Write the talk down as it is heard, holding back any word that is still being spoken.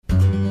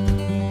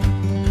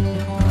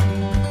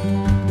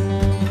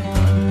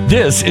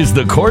This is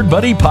the Chord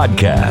Buddy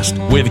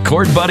Podcast with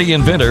Chord Buddy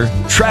inventor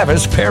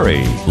Travis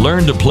Perry.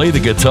 Learn to play the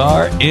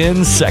guitar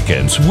in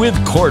seconds with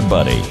Chord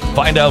Buddy.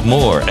 Find out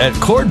more at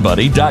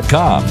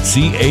chordbuddy.com.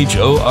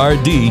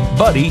 CHORD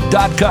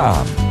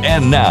buddy.com.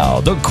 And now,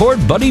 the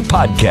Chord Buddy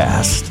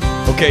Podcast.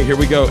 Okay, here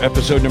we go.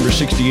 Episode number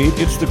 68.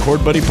 It's the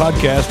Chord Buddy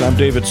Podcast. I'm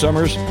David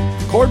Summers.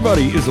 Chord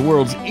Buddy is the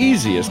world's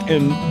easiest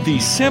and the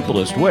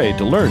simplest way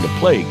to learn to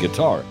play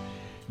guitar.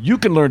 You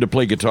can learn to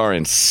play guitar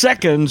in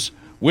seconds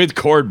with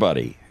Chord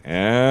Buddy.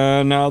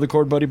 And now the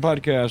Chord Buddy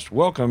Podcast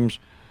welcomes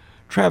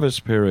Travis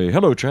Perry.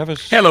 Hello,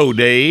 Travis. Hello,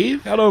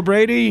 Dave. Hello,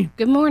 Brady.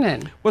 Good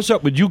morning. What's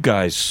up with you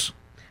guys?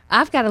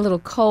 I've got a little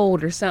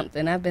cold or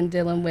something. I've been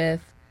dealing with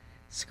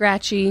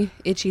scratchy,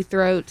 itchy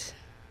throat,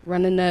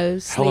 running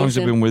nose, How long has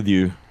it sneezing. been with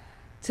you?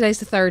 Today's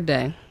the third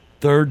day.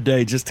 Third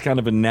day, just kind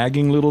of a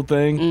nagging little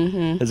thing?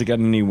 Mm-hmm. Has it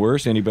gotten any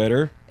worse, any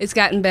better? It's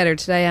gotten better.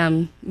 Today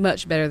I'm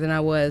much better than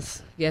I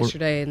was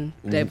yesterday and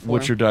the day before.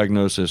 What's your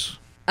diagnosis?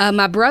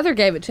 My brother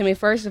gave it to me,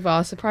 first of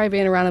all, so probably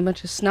being around a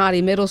bunch of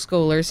snotty middle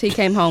schoolers, he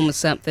came home with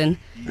something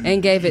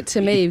and gave it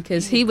to me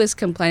because he was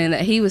complaining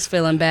that he was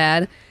feeling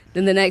bad.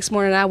 Then the next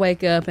morning I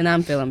wake up and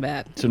I'm feeling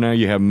bad. So now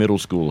you have middle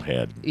school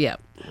head.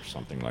 Yep. Or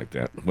something like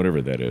that,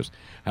 whatever that is.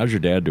 How's your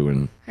dad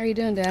doing? How are you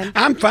doing, Dad?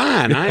 I'm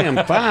fine. I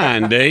am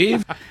fine,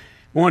 Dave.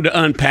 Wanted to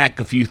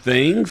unpack a few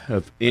things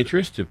of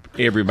interest to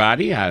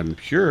everybody, I'm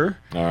sure.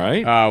 All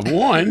right.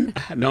 One,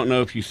 I don't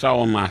know if you saw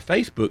on my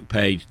Facebook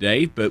page,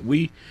 Dave, but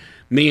me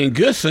and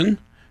Gusson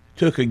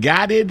took a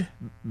guided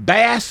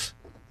bass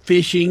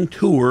fishing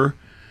tour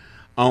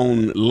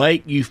on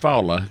Lake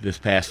Eufaula this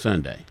past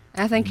Sunday.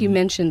 I think you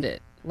mentioned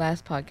it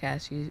last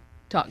podcast. You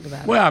talked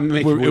about Well, I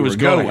mean, it was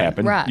going to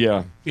happen. Right.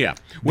 Yeah. Yeah.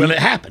 Well, it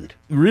happened.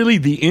 Really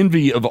the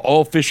envy of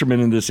all fishermen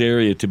in this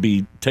area to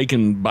be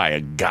taken by a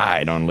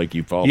guide on Lake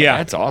Eufaula. Yeah.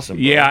 That's awesome.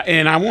 Bro. Yeah,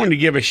 and I wanted to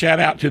give a shout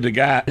out to the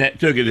guy that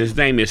took it. His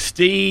name is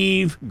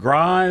Steve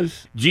Grazano.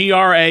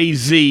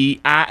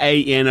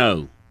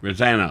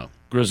 Graziano.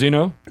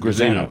 Grazino?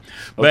 Grazano. Okay.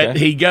 But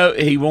he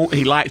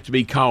likes to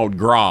be called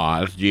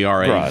Graz,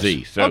 G-R-A-Z.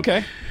 Graz. So,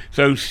 okay.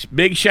 So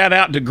big shout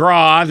out to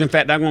Graz. In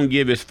fact, I'm going to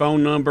give his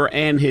phone number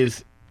and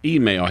his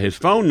email. His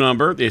phone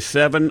number is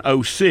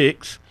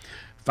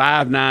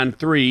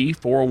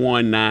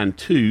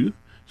 706-593-4192.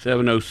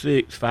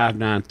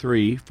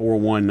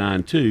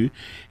 706-593-4192.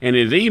 And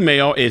his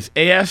email is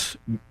sgrazman,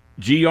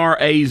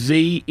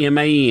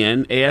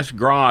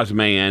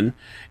 sgrazman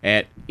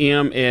at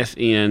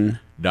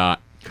msn.com.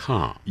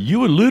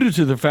 You alluded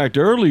to the fact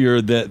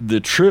earlier that the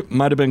trip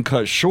might have been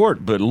cut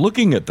short, but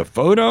looking at the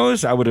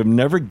photos, I would have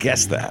never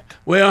guessed that.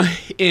 Well,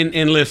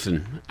 and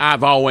listen,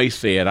 I've always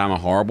said I'm a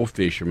horrible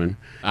fisherman.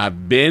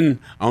 I've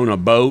been on a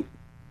boat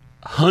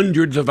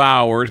hundreds of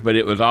hours, but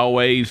it was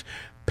always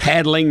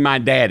paddling my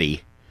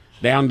daddy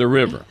down the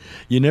river.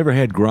 You never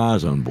had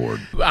Graz on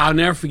board. I'll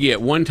never forget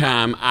one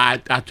time I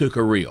took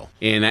a reel,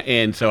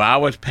 and so I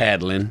was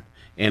paddling,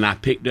 and I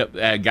picked up,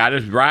 got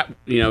us right,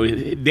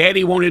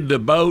 Daddy wanted the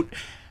boat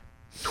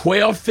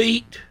 12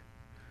 feet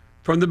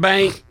from the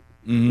bank.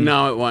 Mm-hmm.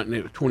 No, it wasn't.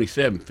 It was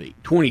 27 feet.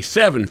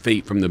 27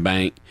 feet from the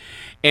bank,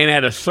 and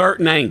at a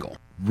certain angle.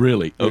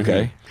 Really?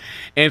 Okay. Mm-hmm.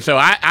 And so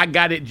I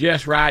got it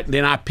just right.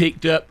 Then I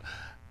picked up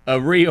a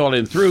reel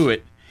and threw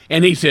it.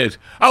 And he says,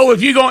 "Oh,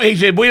 if you're going," he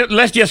said,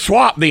 "let's just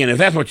swap then, if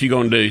that's what you're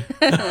going to do."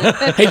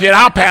 He said,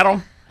 "I'll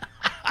paddle."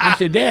 I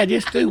said, "Dad,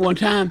 just do one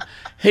time."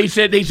 He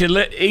said,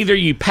 "Either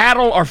you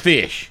paddle or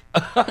fish."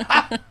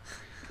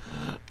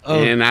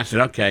 And I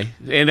said, "Okay."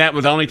 And that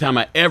was the only time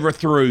I ever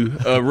threw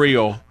a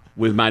reel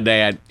with my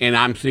dad. And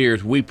I'm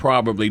serious, we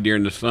probably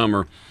during the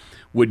summer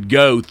would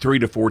go 3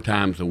 to 4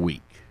 times a week.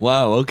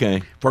 Wow,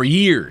 okay. For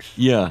years.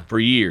 Yeah. For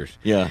years.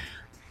 Yeah.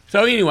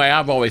 So anyway,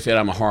 I've always said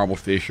I'm a horrible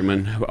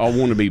fisherman. I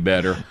want to be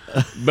better.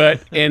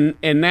 But and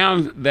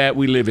now that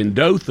we live in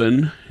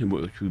Dothan,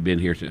 which we've been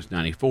here since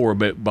 '94,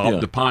 but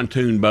bought the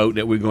pontoon boat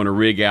that we're going to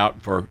rig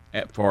out for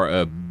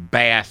a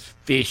bass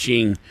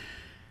fishing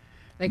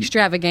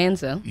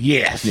extravaganza.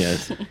 Yes.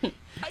 Yes.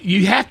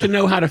 You have to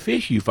know how to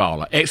fish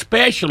Eufaula,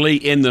 especially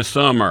in the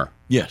summer.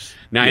 Yes.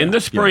 Now in the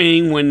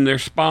spring when they're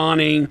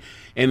spawning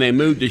and they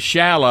move to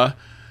shallow,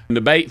 and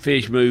the bait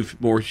fish move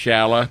more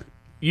shallow,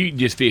 you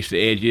just fish the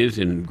edges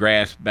and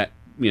grass back,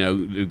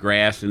 the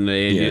grass and the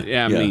edges.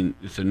 Yeah, I mean,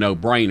 it's a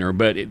no-brainer.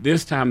 But at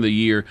this time of the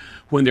year,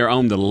 when they're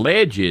on the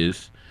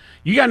ledges,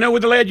 you got to know where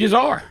the ledges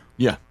are.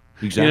 Yeah,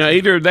 exactly.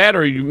 Either that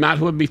or you might as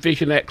well be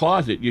fishing that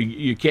closset.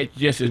 You catch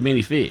just as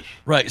many fish.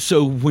 Right.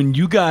 So when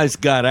you guys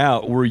got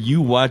out, were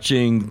you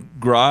watching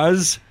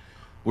Graz?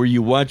 Were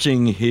you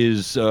watching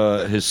his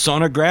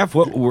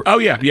sonograph? Oh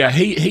yeah.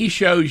 He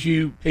shows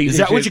you. Is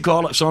that what you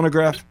call it?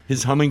 Sonograph?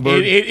 His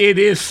hummingbird? It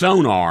is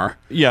sonar.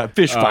 Yeah,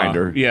 fish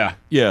finder. Yeah.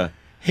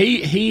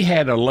 He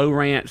had a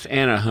Lowrance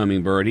and a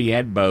hummingbird. He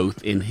had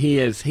both, and he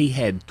had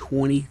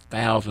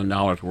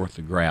 $20,000 worth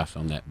of graphs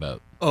on that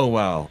boat. Oh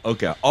wow.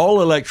 Okay.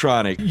 All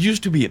electronic. It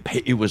used to be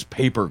it was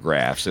paper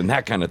graphs and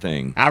that kind of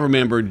thing. I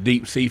remember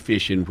deep sea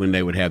fishing when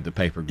they would have the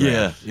paper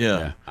graphs.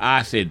 Yeah.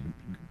 I said,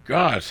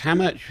 "Gosh, how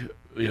much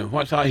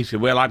what's all? He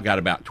said, well, I've got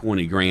about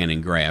 20 grand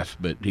in grass,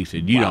 but he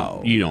said, you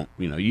don't, you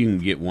can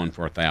get one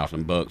for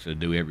 $1,000 to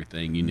do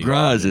everything you need.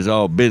 Graz is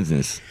all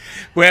business.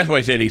 Well, that's what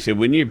he said. He said,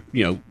 when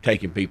you're,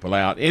 taking people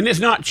out, and it's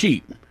not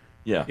cheap.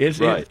 Yeah,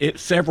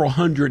 It's several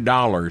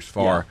 $100s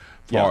for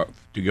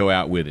to go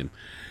out with him.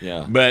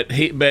 Yeah. But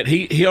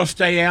he'll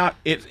stay out.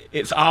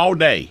 It's all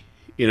day.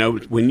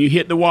 When you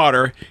hit the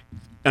water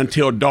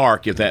until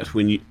dark, if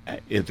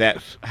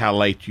that's how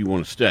late you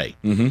want to stay.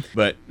 Mm-hmm.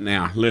 But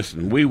now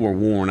listen, we were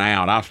worn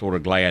out. I was sort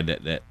of glad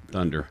that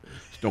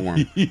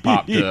thunderstorm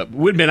popped up.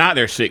 We'd been out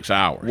there 6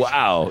 hours.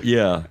 Wow.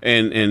 Yeah.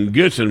 And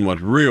Goodson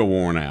was real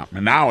worn out,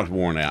 and I was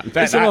worn out. In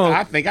fact,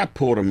 I think I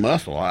pulled a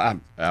muscle.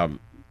 I'm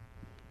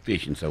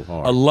fishing so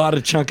hard. A lot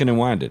of chunking and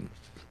winding.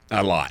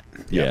 A lot.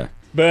 Yeah.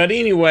 But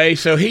anyway,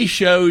 so he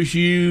shows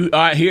you, all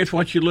right, here's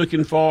what you're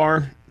looking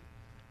for.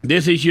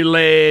 This is your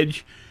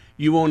ledge.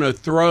 You want to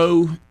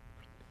throw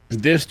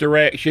this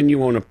direction. You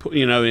want to put,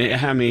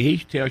 he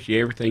tells you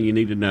everything you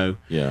need to know.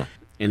 Yeah.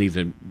 And he's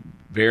a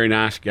very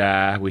nice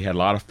guy. We had a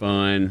lot of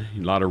fun,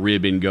 a lot of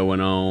ribbing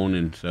going on,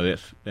 and so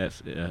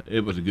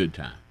it was a good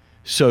time.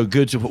 So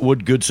Goodson, what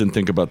did Goodson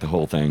think about the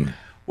whole thing?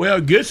 Well,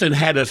 Goodson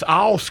had us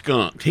all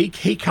skunked.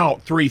 He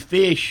caught 3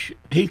 fish.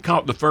 He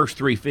caught the first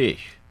 3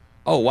 fish.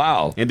 Oh,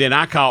 wow. And then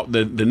I caught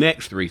the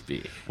next 3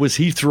 fish. Was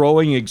he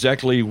throwing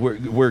exactly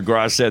where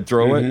Graz said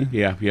throw it?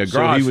 Yeah.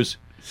 So he was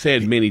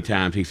said many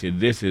times, he said,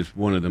 this is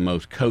one of the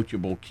most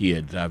coachable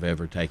kids I've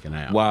ever taken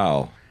out.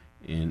 Wow.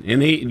 And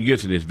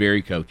Goodson is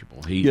very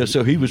coachable.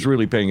 So he was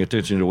really paying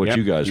attention to what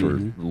you guys were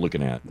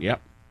looking at.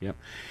 Yep.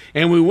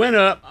 And we went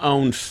up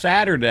on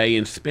Saturday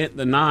and spent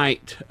the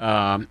night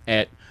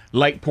at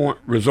Lake Point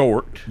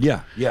Resort.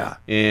 Yeah.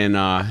 And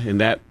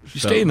that. You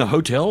stay in the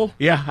hotel?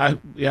 Yeah.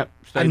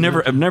 I've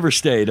never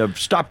stayed. I've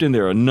stopped in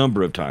there a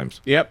number of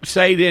times. Yep.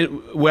 Stayed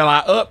in. Well,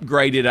 I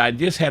upgraded. I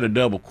just had a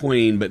double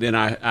queen, but then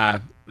I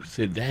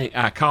said, dang,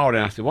 I called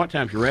and I said, what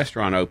time's your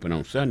restaurant open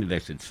on Sunday? They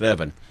said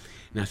 7.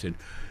 And I said,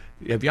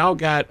 have y'all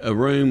got a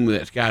room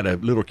that's got a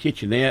little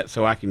kitchenette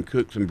so I can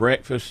cook some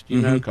breakfast,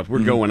 because we're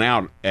going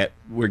out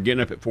we're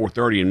getting up at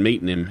 4:30 and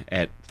meeting them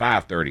at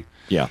 5:30.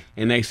 Yeah.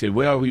 And they said,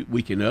 well,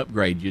 we can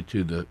upgrade you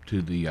to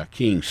the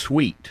King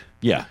Suite.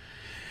 Yeah.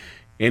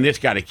 And it's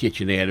got a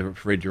kitchenette, a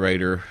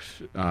refrigerator,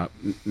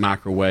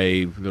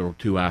 microwave, little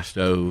 2-eye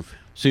stove.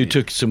 So you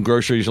took some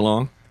groceries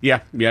along? Yeah,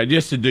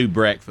 just to do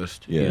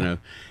breakfast, And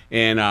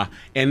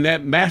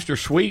that master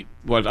suite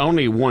was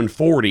only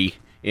 $140,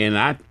 and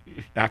I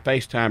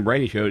FaceTime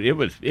Brady showed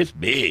it's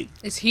big.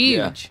 It's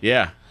huge.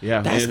 Yeah.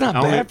 That's not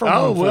bad for $140.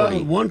 Oh, well,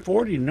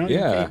 $140, no, you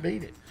can't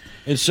beat it.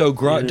 And so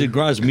did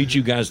Graz meet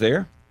you guys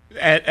there?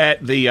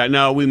 At the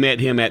no, we met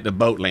him at the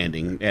boat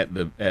landing at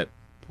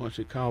what's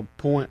it called,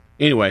 Point?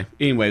 Anyway,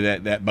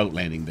 that boat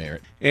landing there,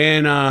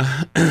 and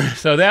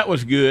so that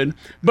was good.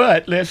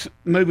 But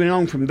moving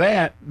on from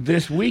that.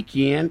 This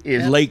weekend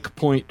is Lake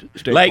Point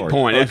State Lake Park.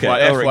 Point.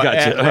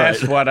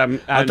 That's what I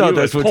thought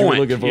that's what you were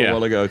looking for a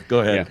while ago.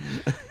 Go ahead.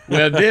 Yeah.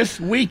 Well, this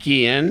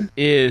weekend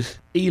is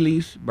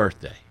Ely's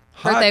birthday.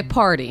 Birthday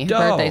party.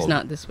 dog. Her birthday's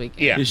not this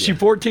weekend. Yeah. Is she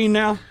 14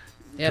 now?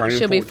 Yep, Turning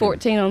she'll be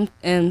 14.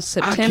 14 on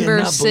September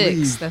cannot 6th,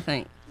 believe- I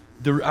think.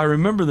 I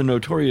remember the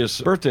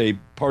notorious birthday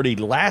party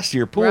last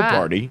year, pool Right.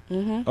 party.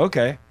 Mm-hmm.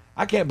 Okay.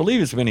 I can't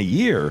believe it's been a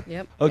year.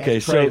 Yep. Okay,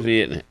 That's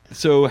crazy, isn't it?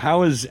 so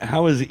how is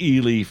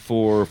Ely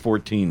for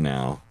 14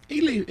 now?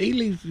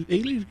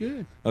 Ely's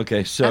good.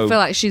 Okay, so I feel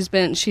like she's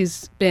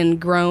been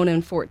grown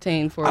in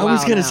 14 for a while. I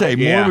was going to now. say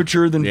more Yeah.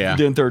 mature than Yeah.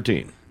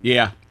 13.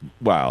 Yeah.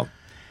 Wow.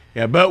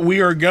 Yeah, but we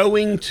are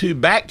going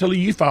back to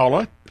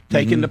Eufaula,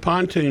 taking Mm-hmm. the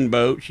pontoon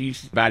boat.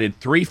 She's invited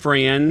 3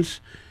 friends,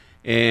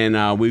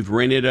 and we've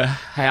rented a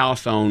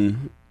house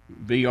on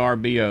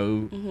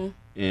VRBO,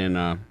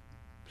 and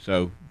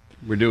so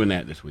we're doing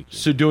that this weekend.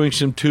 So doing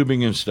some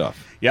tubing and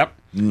stuff. Yep.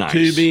 Nice.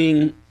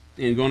 Tubing,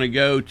 and going to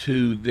go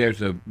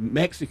there's a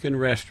Mexican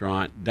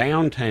restaurant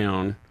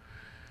downtown.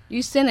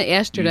 You sent it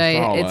yesterday.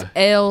 Eufaula. It's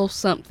El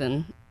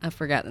something. I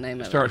forgot the name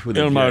of it. Starts with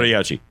El a J.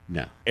 Mariachi.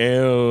 No.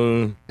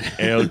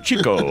 El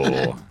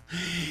Chico.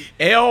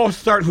 L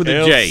starts with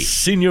El a J.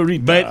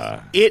 Senorita.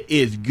 But it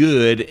is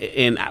good,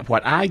 and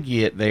what I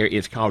get there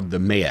is called the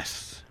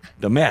mess.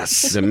 The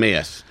mess. The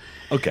mess.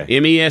 Okay.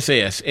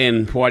 MESS.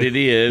 And what it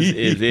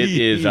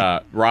is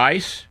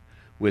rice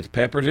with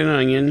peppers and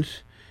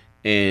onions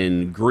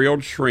and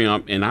grilled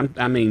shrimp, and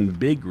I mean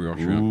big grilled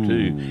shrimp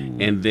too,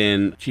 and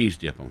then cheese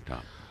dip on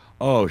top.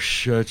 Oh,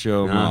 shut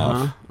your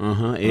mouth.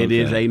 It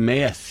is a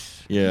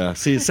mess. Yeah.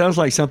 See, it sounds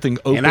like something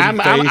open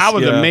And I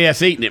was a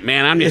mess eating it,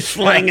 man. I'm just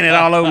slinging it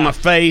all over my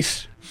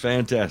face.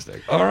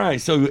 Fantastic. All right.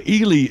 So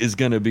Ely is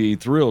going to be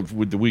thrilled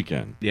with the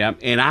weekend. Yeah,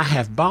 and I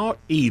have bought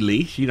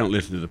Ely. She don't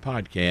listen to the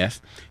podcast.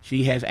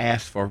 She has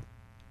asked for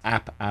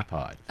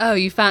iPod. Oh,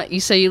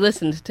 so you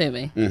listened to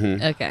me.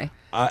 Mm-hmm. Okay.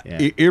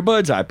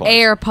 Earbuds, iPods.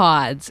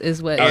 AirPods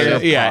is what.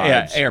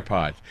 Yeah,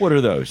 AirPods. What are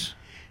those?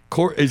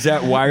 Is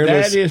that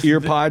wireless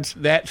earpods?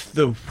 That's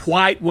the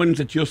white ones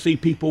that you'll see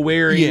people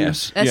wearing.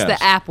 Yes. That's yes.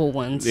 the Apple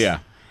ones. Yeah.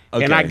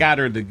 Okay. And I got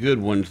her the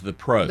good ones, the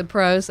Pro. The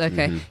Pros,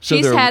 okay. Mm-hmm. So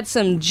She's they're- had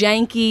some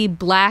janky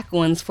black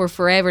ones for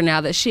forever now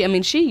that she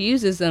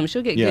uses them.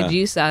 She'll get Yeah. good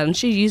use out of them.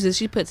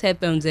 She puts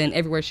headphones in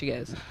everywhere she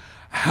goes.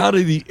 How do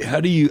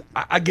you?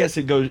 I guess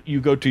it goes.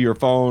 You go to your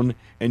phone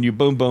and you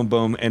boom, boom,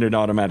 boom, and it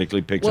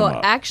automatically picks them Well,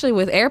 up. actually,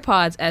 with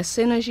AirPods, as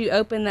soon as you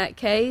open that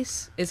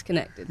case, it's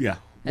connected. Yeah.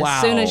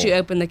 As soon as Wow. you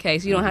open the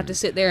case, you don't have to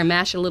sit there and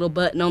mash a little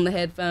button on the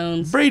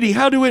headphones. Brady,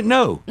 how do it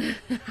know?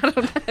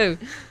 Oh,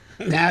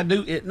 How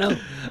do it know?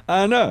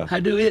 I know. How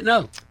do it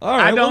know? All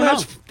right. I don't well,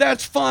 know.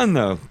 that's fun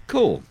though.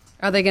 Cool.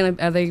 Are they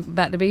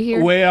about to be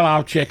here? Well,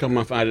 I'll check them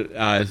if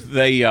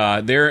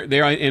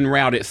they're en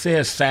route. It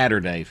says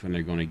Saturdays when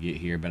they're going to get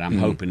here, but I'm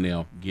hoping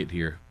they'll get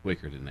here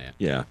quicker than that.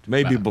 Yeah.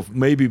 Maybe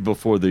maybe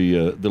before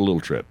the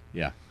little trip.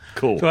 Yeah.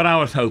 Cool. That's what I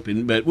was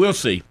hoping, but we'll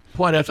see.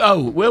 What else?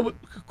 Oh, well,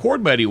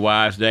 Chord Buddy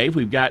wise, Dave,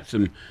 we've got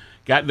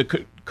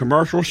the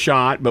commercial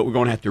shot, but we're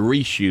going to have to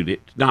reshoot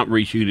it. Not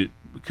reshoot it,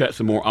 cut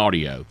some more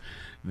audio.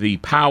 The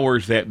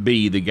powers that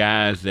be, the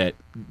guys that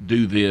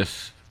do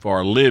this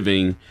for a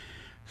living,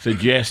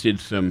 suggested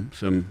some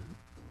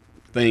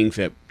things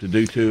to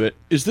do to it.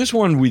 Is this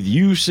one with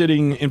you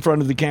sitting in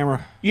front of the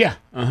camera? Yeah,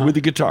 uh-huh. With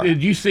the guitar?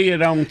 Did you see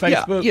it on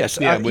Facebook? yes,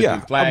 with yeah.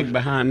 the flag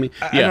behind me.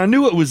 And I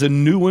knew it was a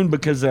new one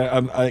because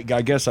I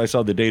guess I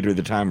saw the date or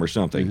the time or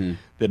something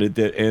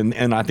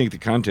and I think the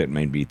content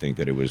made me think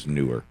that it was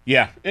newer.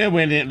 Yeah, and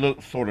when it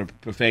looks sort of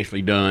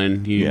professionally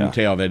done, you can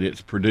tell that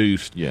it's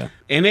produced. Yeah.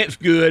 And it's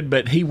good,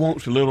 but he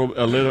wants a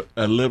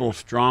little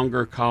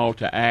stronger call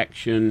to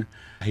action.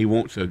 He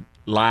wants a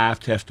live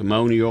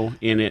testimonial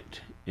in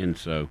it,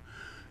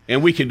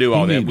 and we can do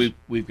all that.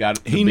 We've got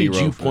He needs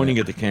you pointing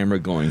at the camera,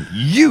 going,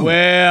 "You."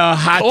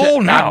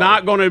 Well, now. I'm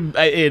not going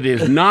to. It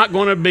is not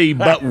going to be.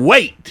 But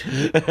wait,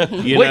 you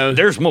Wait, know,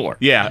 there's more.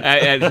 Yeah,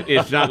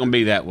 it's not going to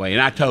be that way.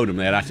 And I told him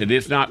that. I said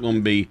it's not going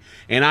to be.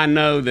 And I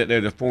know that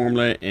there's a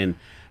formula. And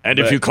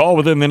if you call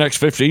within the next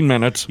 15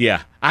 minutes,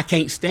 Yeah, I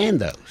can't stand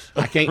those.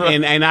 I can't,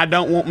 and I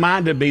don't want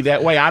mine to be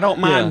that way. I don't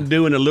mind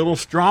doing a little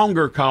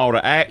stronger call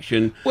to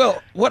action.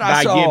 Well, what by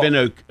I saw,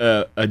 giving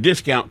a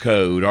discount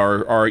code,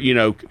 or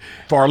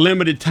for a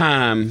limited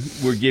time,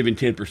 we're giving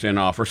 10%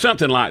 off, or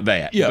something like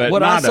that. yeah, but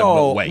what I not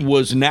saw wait.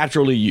 was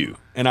naturally you,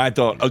 and I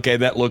thought, okay,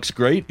 that looks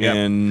great, Yep.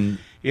 and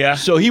Yeah.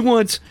 so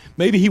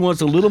maybe he wants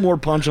a little more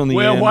punch on the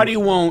Well, end. what he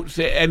wants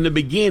in the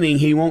beginning,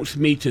 he wants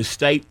me to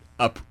state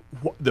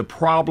the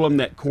problem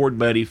that Chord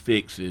Buddy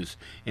fixes,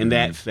 and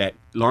that's that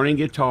learning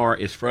guitar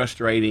is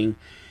frustrating,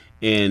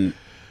 and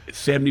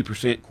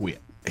 70% quit.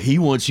 He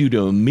wants you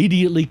to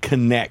immediately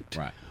connect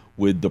Right.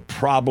 with the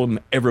problem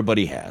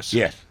everybody has.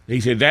 Yes, he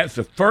said that's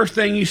the first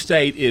thing you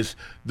state is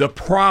the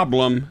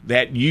problem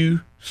that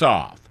you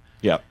solve.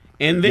 Yep.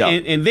 And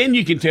then, and then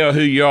you can tell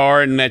who you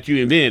are and that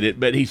you invented it.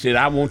 But he said,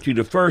 I want you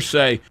to first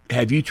say,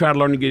 have you tried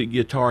learning to get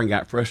guitar and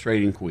got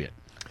frustrated and quit?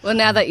 Well,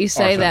 now that you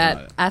say something that,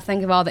 like that. I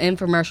think of all the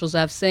infomercials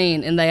I've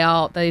seen, and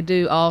they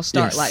do all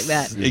start Yes, like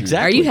that.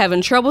 exactly. Are you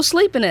having trouble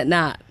sleeping at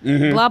night?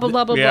 Blah blah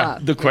blah blah Yeah. blah.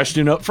 The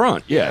question up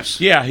front, yes.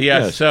 Yeah.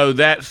 Yes. So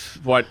that's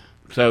what.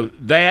 So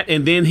that,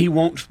 and then he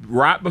wants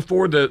right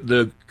before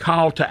the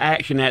call to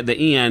action at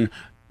the end,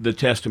 the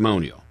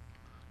testimonial.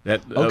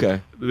 That Okay.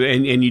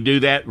 And you do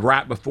that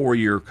right before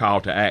your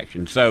call to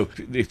action. So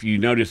if you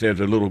notice, there's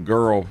a little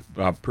girl,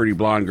 a pretty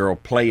blonde girl,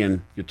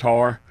 playing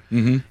guitar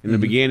in the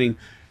beginning.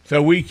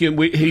 So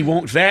he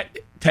wants that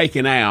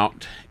taken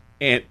out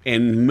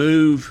and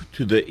move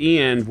to the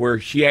end where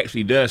she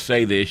actually does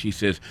say this. She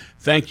says,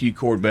 "Thank you,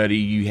 Chord Buddy.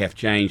 You have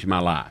changed my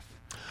life."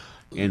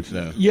 And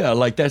so. Yeah,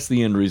 like that's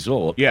the end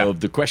result Yeah. of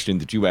the question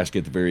that you asked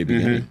at the very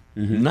beginning.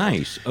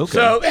 Nice. Okay.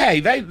 So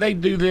hey, they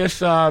do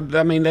this. I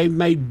mean, they've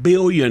made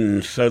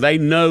billions, so they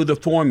know the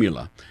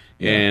formula.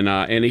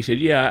 And he said,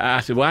 yeah.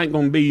 I said, well, I ain't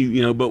gonna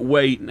be, but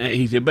wait. And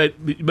he said,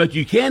 but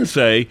you can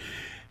say,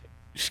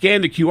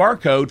 scan the QR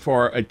code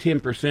for a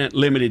 10%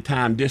 limited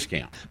time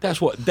discount.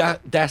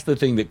 that's the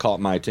thing that caught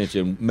my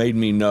attention, made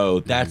me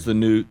know that's the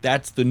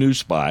new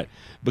spot,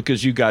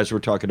 because you guys were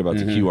talking about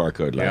the QR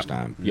code last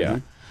time. Yeah.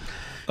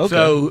 Okay.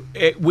 So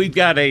we've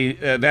got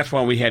that's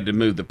why we had to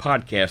move the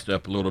podcast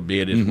up a little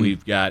bit, is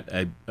we've got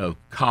a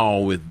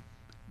call with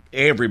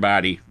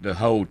everybody, the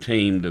whole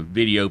team, the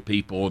video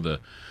people, the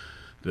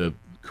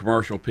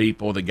commercial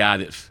people, the guy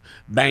that's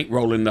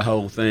bankrolling the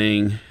whole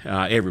thing,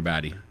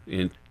 everybody,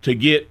 and to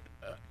get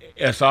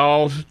us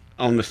all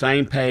on the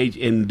same page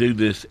and do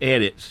this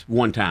edits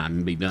one time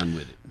and be done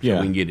with it, so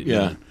we can get it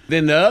done.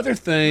 Then the other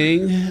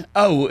thing,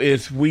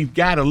 is we've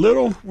got a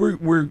little.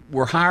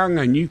 We're hiring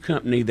a new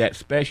company that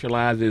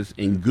specializes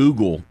in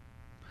Google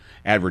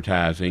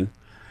advertising.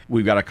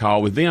 We've got a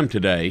call with them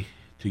today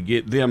to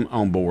get them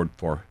on board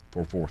for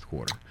fourth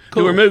quarter.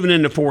 Cool. So we're moving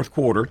into fourth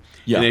quarter,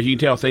 Yeah. and as you can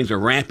tell, things are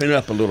ramping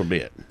up a little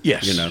bit.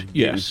 Yes,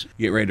 yes.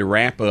 Get ready to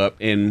ramp up,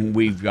 and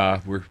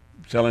we're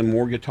selling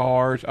more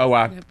guitars.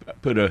 I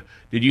put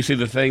did you see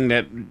the thing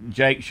that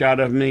Jake shot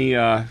of me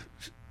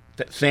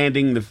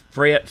sanding the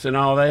frets and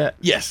all that?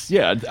 Yes.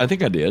 Yeah. I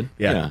think I did.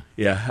 Yeah.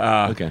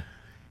 Okay.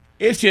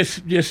 It's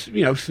just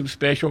some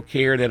special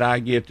care that I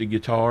give to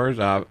guitars.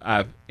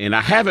 I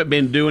haven't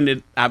been doing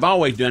it. I've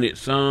always done it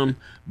some,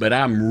 but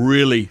I'm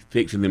really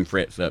fixing them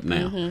frets up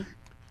now. Mm-hmm.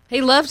 He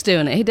loves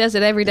doing it. He does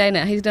it every day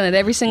now. He's done it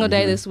every single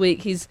day this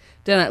week. He's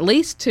done at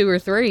least 2 or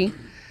 3.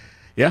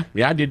 Yeah,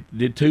 I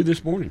did 2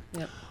 this morning.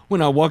 Yep.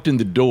 When I walked in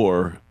the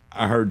door,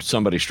 I heard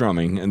somebody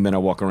strumming, and then I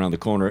walk around the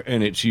corner,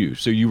 and it's you.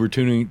 So you were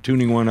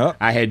tuning one up?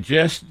 I had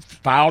just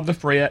filed the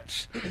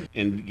frets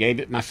and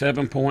gave it my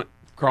 7-point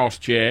cross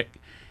check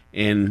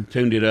and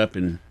tuned it up.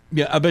 And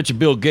Yeah, I bet you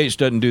Bill Gates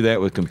doesn't do that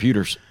with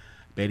computers.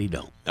 bet he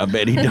don't. I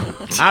bet he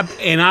don't.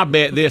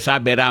 I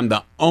bet I'm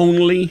the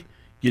only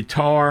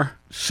guitar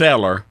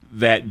seller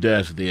that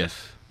does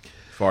this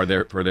for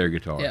their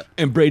guitars. Yep.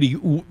 And Brady,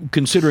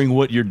 considering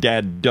what your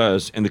dad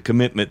does and the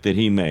commitment that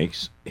he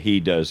makes, he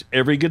does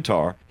every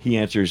guitar, he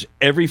answers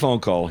every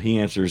phone call, he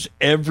answers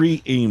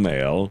every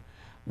email.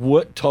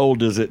 What toll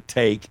does it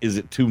take? Is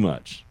it too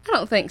much? I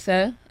don't think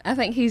so. I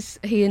think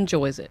he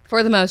enjoys it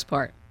for the most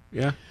part.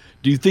 Yeah.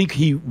 Do you think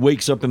he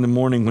wakes up in the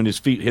morning when his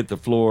feet hit the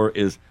floor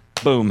is,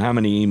 boom, how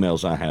many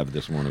emails I have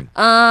this morning?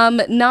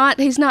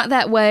 He's not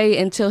that way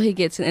until he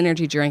gets an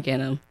energy drink in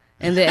him.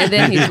 And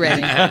then he's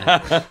ready.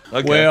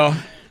 Okay. Well,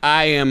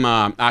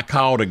 I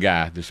called a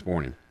guy this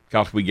morning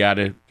because we got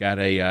a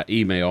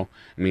email.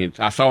 I mean,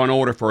 I saw an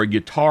order for a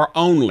guitar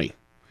only,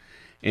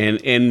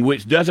 and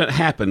which doesn't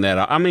happen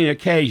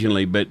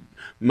occasionally, but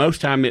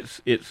most time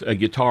it's a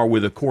guitar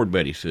with a Chord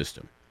Buddy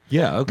system.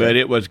 Yeah, okay. But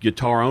it was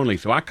guitar only,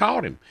 so I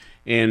called him.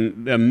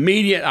 And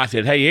immediate, I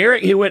said, "Hey,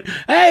 Eric." He went,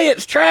 "Hey,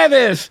 it's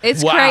Travis."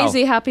 It's Wow.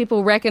 crazy how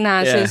people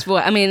recognize Yeah. his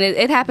voice. I mean,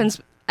 it happens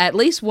at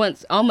least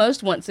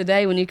almost once a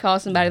day when you call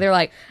somebody. They're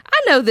like,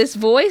 "I know this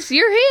voice.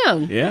 You're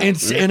him." Yeah.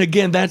 And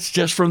again, that's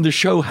just from the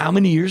show how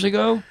many years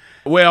ago?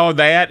 Well,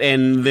 that,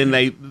 and then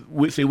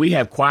we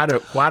have quite a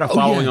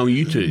following on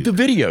YouTube. The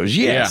videos,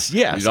 yes,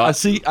 Yeah. yes.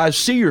 I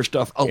see your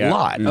stuff a Yeah.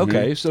 lot. Mhm.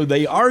 Okay, so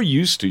they are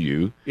used to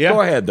you. Yeah.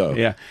 Go ahead, though.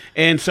 Yeah.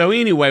 And so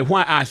anyway,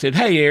 I said,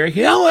 "Hey, Eric."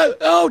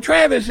 Oh,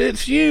 Travis,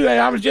 it's you.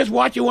 I was just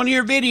watching one of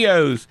your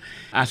videos.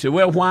 I said,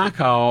 "Well, why I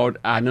called,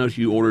 I noticed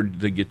you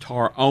ordered the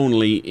guitar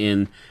only,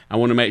 and I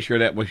want to make sure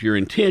that was your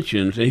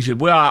intentions." And he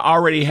said, "Well, I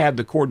already have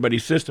the Chord Buddy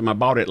system. I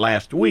bought it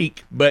last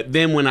week, but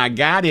then when I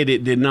got it,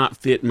 it did not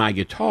fit my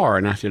guitar."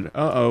 And I said,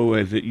 "Uh-oh,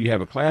 is it you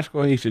have a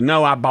classical?" He said,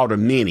 "No, I bought a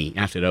mini."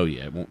 I said, "Oh,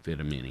 yeah, it won't fit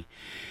a mini."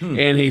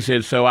 And he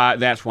said, "So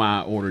that's why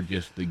I ordered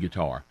just the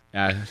guitar."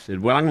 I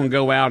said, "Well, I'm going to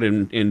go out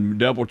and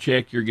double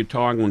check your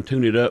guitar. I'm going to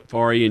tune it up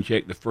for you and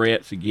check the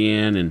frets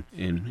again."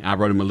 And I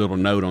wrote him a little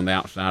note on the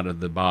outside of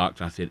the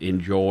box. I said,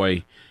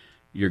 "Enjoy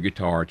your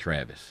guitar,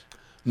 Travis."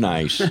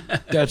 Nice.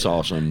 That's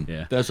awesome.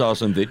 Yeah. That's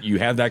awesome that you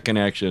have that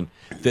connection,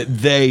 that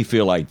they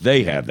feel like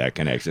they have that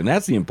connection.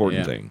 That's the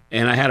important Yeah. thing.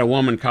 And I had a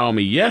woman call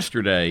me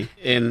yesterday,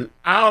 and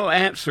I'll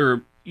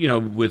answer,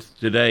 with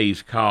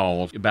today's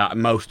calls, about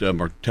most of them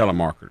are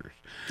telemarketers.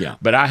 Yeah.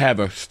 But I have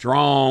a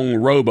strong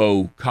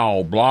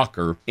robocall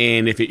blocker,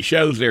 and if it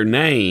shows their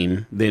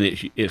name, then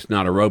it's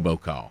not a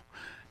robocall.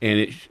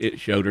 And it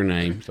showed her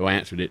name, so I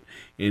answered it,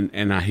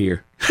 and I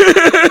hear,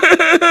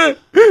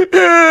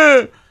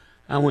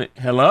 I went,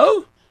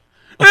 "Hello?"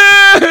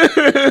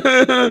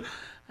 I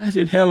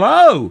said,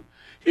 "Hello."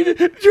 She said,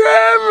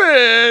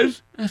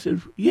 "Travis." I said,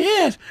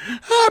 "Yes,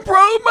 I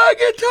broke my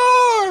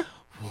guitar."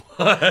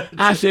 What?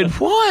 I said,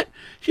 "What?"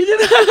 She said,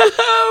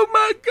 "Oh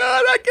my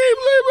God, I can't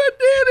believe I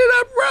did it.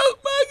 I broke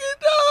my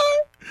guitar."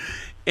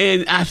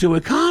 And I said,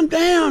 "Well, calm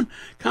down.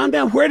 Calm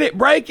down. Where did it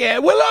break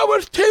at?" "Well, I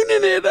was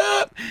tuning it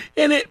up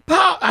and it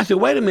popped." I said,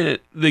 "Wait a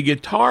minute. The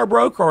guitar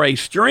broke or a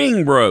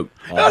string broke?"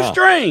 "A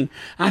string."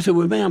 I said,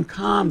 "Well, ma'am,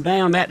 calm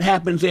down. That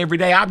happens every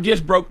day. I've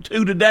just broke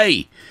 2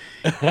 today.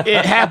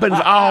 It happens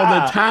all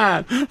the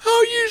time."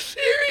 "Oh, you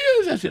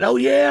serious?" I said, "Oh,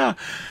 yeah."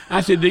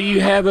 I said, "Do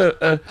you have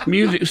a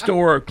music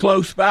store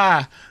close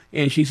by?"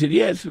 And she said,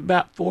 "Yeah, it's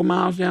about 4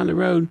 miles down the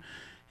road."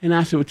 And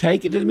I said, "Well,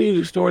 take it to the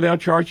music store. They'll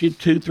charge you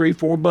 $2, $3,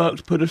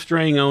 $4. Put a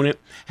string on it.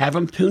 Have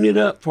them tune it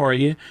up for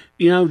you.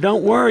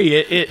 Don't worry.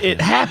 It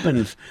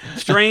happens.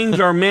 Strings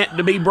are meant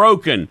to be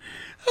broken."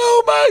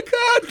 "Oh my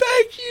God,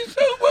 thank you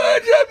so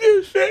much. I'm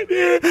just sitting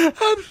here.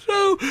 I'm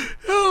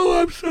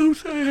so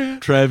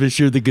sad." Travis,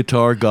 you're the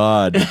guitar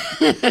god.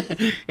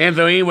 And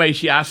so anyway,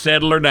 I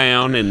settled her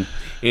down, and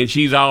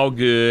she's all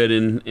good.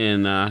 And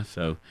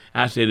so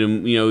I said,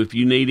 "If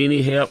you need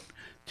any help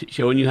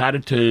showing you how to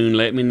tune,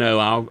 let me know.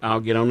 I'll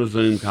get on a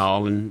Zoom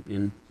call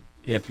and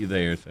help you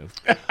there." So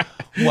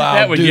Wow.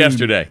 that was dude.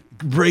 yesterday.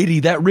 Brady,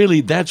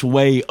 that's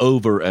way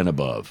over and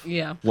above.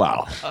 Yeah.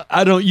 Wow.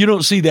 You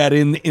don't see that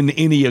in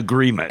any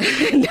agreement.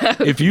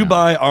 If you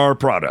buy our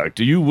product,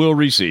 you will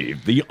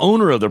receive the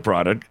owner of the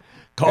product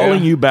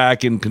calling you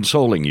back and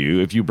consoling you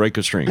if you break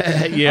a string.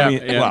 Yeah, I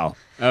mean, yeah. Wow.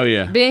 Oh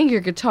yeah. Being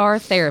your guitar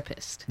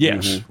therapist.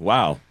 Yes.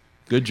 Wow.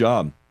 Good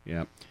job.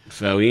 Yep.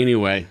 So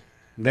anyway,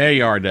 there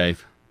you are,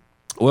 Dave.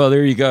 Well,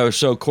 there you go.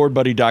 So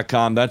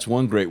ChordBuddy.com, that's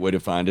one great way to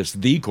find us.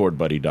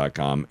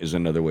 TheChordBuddy.com is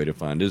another way to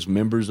find us.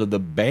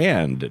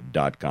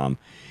 Membersoftheband.com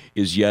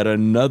is yet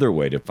another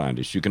way to find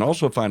us. You can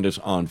also find us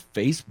on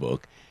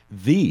Facebook,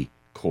 The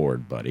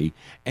Chord Buddy,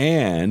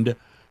 and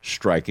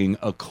Striking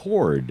a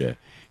Chord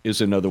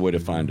is another way to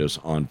find us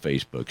on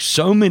Facebook.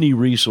 So many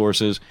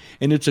resources,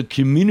 and it's a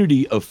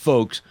community of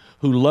folks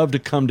who love to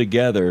come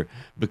together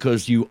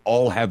because you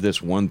all have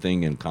this one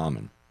thing in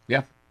common.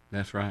 Yeah,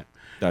 that's right.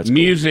 That's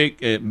music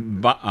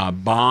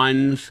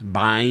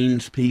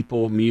binds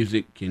people.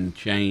 Music can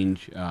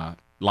change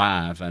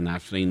lives, and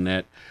I've seen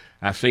that.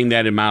 I've seen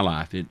that in my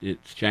life.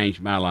 It's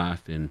changed my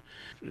life, and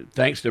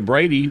thanks to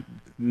Brady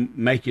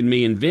making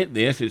me invent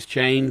this, it's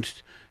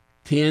changed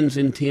tens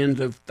and tens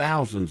of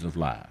thousands of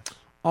lives.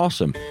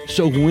 Awesome.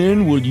 So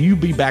when will you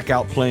be back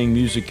out playing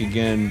music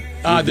again?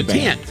 The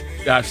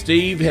 10th.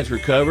 Steve has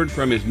recovered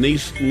from his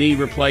knee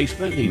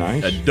replacement. He's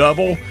Nice. a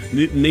double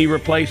knee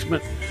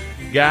replacement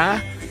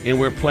guy, and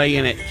we're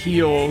playing at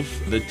Keels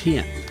the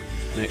 10th.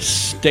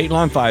 State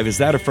Line 5, is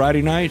that a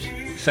Friday night?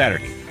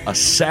 Saturday. A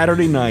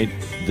Saturday night,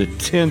 the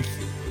 10th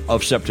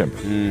of September.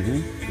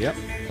 Mm-hmm. Yep.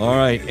 All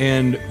right.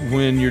 And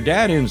when your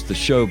dad ends the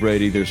show,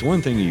 Brady, there's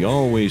one thing he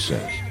always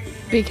says.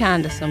 Be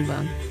kind to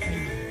someone.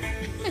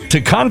 To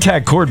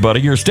contact Chord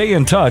Buddy or stay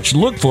in touch,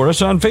 look for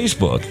us on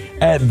Facebook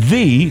at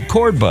The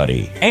Chord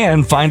Buddy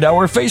and find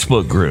our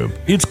Facebook group.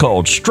 It's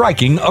called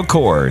Striking a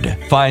Chord.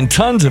 Find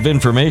tons of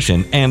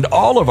information and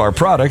all of our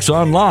products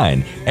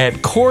online at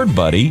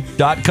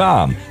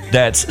chordbuddy.com.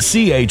 That's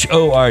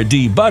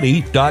CHORD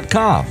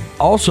buddy.com.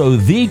 Also,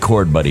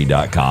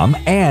 thechordbuddy.com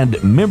and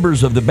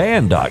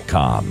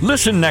membersoftheband.com.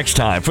 Listen next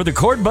time for the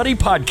Chord Buddy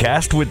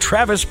Podcast with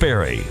Travis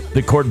Perry.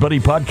 The Chord Buddy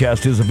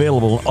Podcast is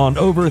available on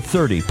over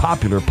 30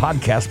 popular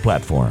podcast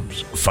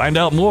platforms. Find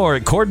out more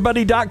at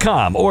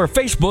chordbuddy.com or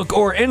Facebook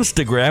or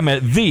Instagram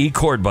at The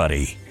Chord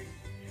Buddy.